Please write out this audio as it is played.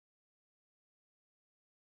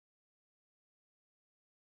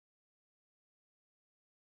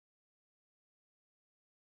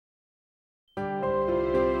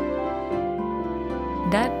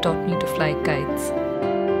Dad taught me to fly kites.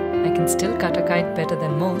 I can still cut a kite better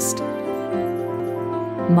than most.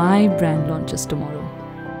 My brand launches tomorrow.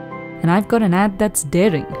 And I've got an ad that's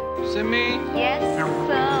daring. Simi? Yes, sir.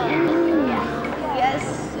 Yes,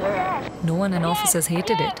 sir. No one in office has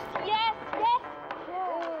hated it. Yes, yes.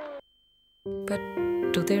 But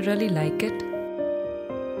do they really like it?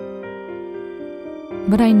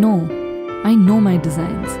 But I know my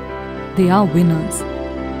designs. They are winners.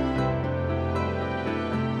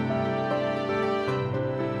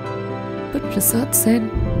 But research said,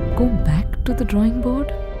 go back to the drawing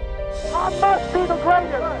board. I must be the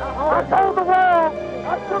greatest! I told the world!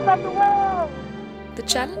 I shook up the world! The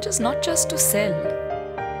challenge is not just to sell,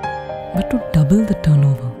 but to double the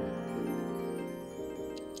turnover.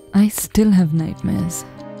 I still have nightmares.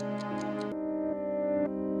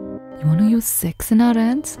 You want to use sex in our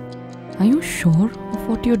ads? Are you sure of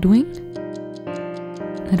what you're doing?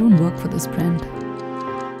 I don't work for this brand.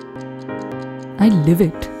 I live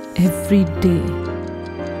it every day.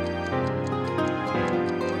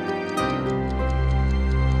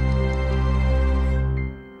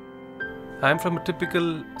 I'm from a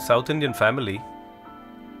typical South Indian family,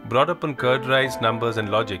 brought up on curd rice, numbers and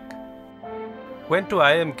logic. Went to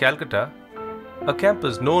IIM Calcutta, a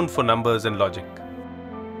campus known for numbers and logic.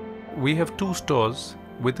 We have 2 stores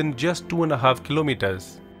within just 2.5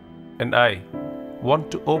 kilometers, and I want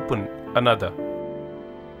to open another.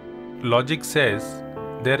 Logic says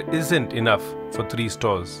there isn't enough for 3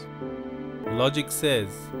 stores. Logic says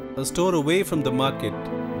a store away from the market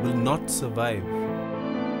will not survive.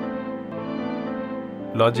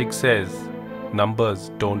 Logic says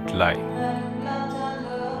numbers don't lie.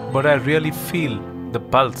 But I really feel the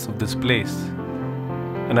pulse of this place,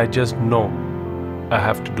 and I just know I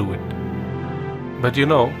have to do it. But you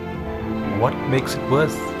know what makes it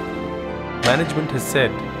worse? Management has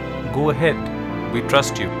said, go ahead, we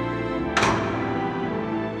trust you.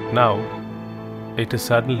 Now, it has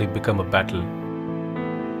suddenly become a battle,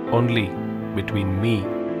 only between me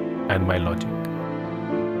and my logic.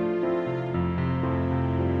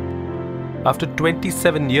 After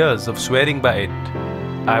 27 years of swearing by it,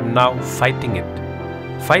 I am now fighting it.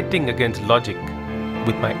 Fighting against logic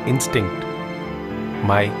with my instinct,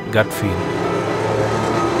 my gut feel.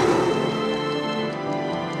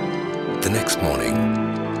 The next morning,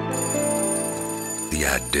 the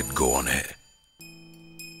ad did go on air.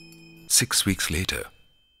 6 weeks later,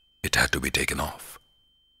 it had to be taken off.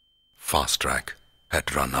 Fast Track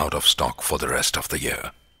had run out of stock for the rest of the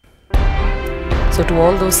year. So to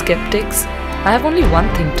all those skeptics, I have only one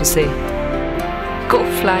thing to say. Go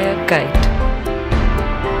fly a kite.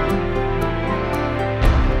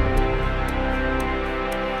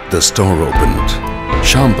 The store opened.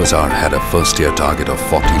 Sham Bazaar had a first-year target of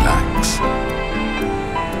 40 lakhs.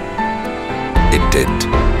 It did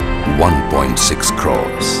 1.6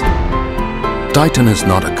 crores. Titan is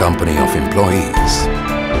not a company of employees.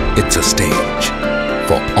 It's a stage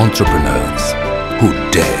for entrepreneurs who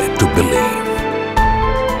dare to believe.